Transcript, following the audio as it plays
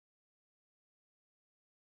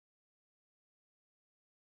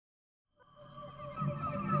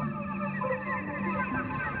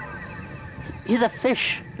is a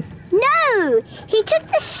fish. No, he took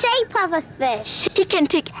the shape of a fish. He can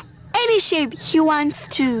take any shape he wants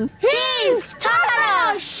to. He's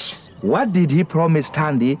Tokoloshe! What did he promise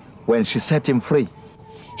Tandy when she set him free?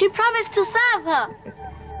 He promised to serve her.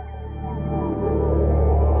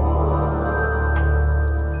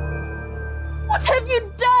 What have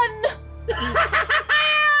you done?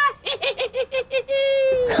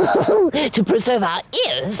 To preserve our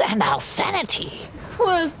ears and our sanity.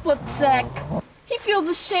 Poor footsack. He feels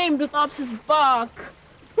ashamed without his bark.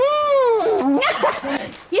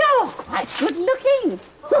 You're quite good looking.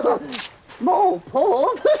 Small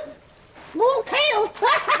paws, small tail,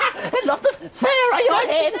 and lots of fur on your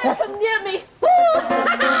head. Come near me.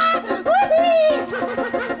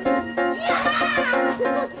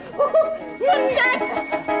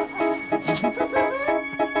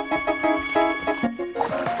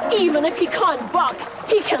 Even if he can't bark,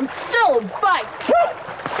 he can still bite.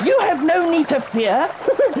 You have no need to fear.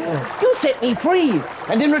 You set me free,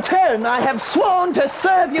 and in return I have sworn to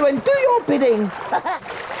serve you and do your bidding.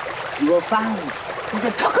 You will find that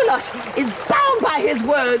the Tokoloshe is bound by his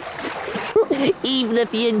word. Even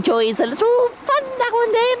if he enjoys a little fun now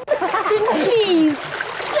and then. Then please,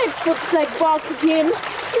 let footsack bark again.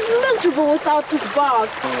 He's miserable without his bark.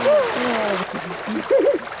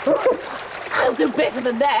 I'll do better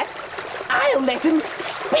than that. I'll let him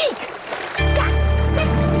speak.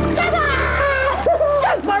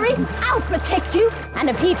 Don't worry, I'll protect you. And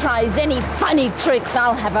if he tries any funny tricks,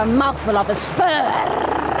 I'll have a mouthful of his fur.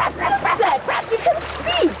 Footsack, you can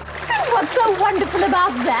speak. And what's so wonderful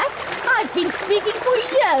about that? I've been speaking for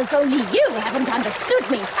years, only you haven't understood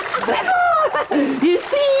me. You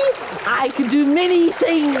see, I can do many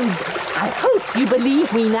things. I hope you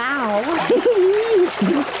believe me now.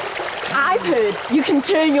 I've heard you can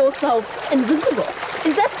turn yourself invisible.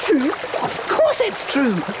 Is that true? Of course it's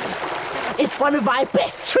true. It's one of my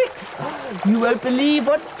best tricks. You won't believe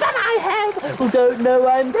what fun I have who don't know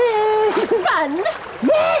I'm there. Fun?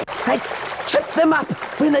 Yeah, I trip them up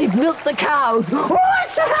when they've milked the cows. Milk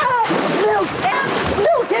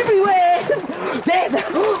everywhere. Then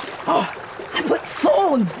I put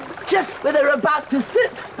thorns just where they're about to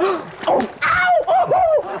sit. Oh, ow!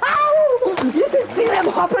 Oh, ow! You can see them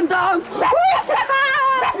hop and dance.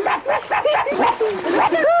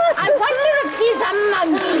 I wonder if he's a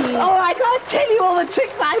monkey. Oh, I can't tell you all the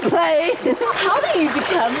tricks I play. How do you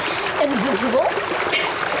become invisible?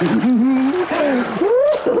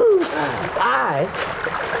 I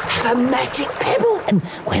have a magic pebble. And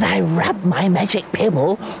when I rub my magic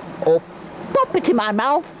pebble or pop it in my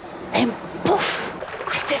mouth, and poof,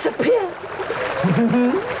 I disappear.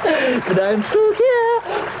 But I'm still here.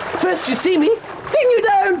 First you see me, then you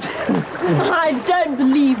don't. I don't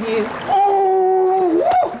believe you. Oh!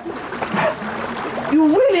 You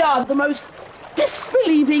really are the most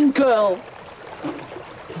disbelieving girl.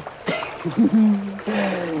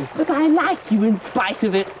 But I like you in spite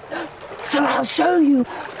of it. So I'll show you.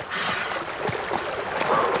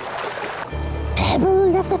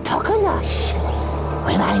 Pebble of the Tokoloshe.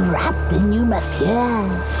 When I rap, then you must hear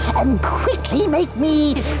and quickly make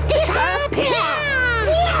me disappear.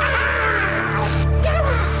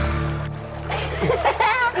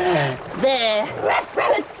 There.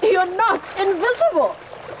 But you're not invisible.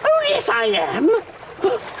 Oh, yes, I am.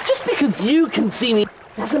 Just because you can see me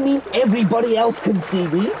doesn't mean everybody else can see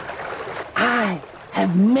me. I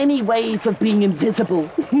have many ways of being invisible.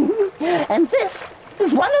 And this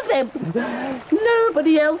is one of them.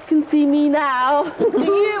 Nobody else can see me now. Do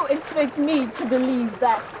you expect me to believe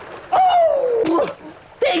that? Oh!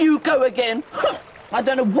 There you go again. I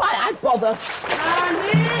don't know why I bother.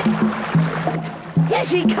 Here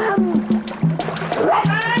she comes.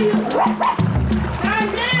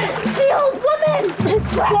 It's the old woman.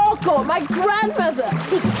 It's Boko, my grandmother.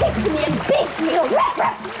 She kicks me and beats me.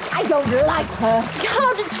 I don't like her.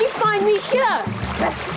 How did she find me here?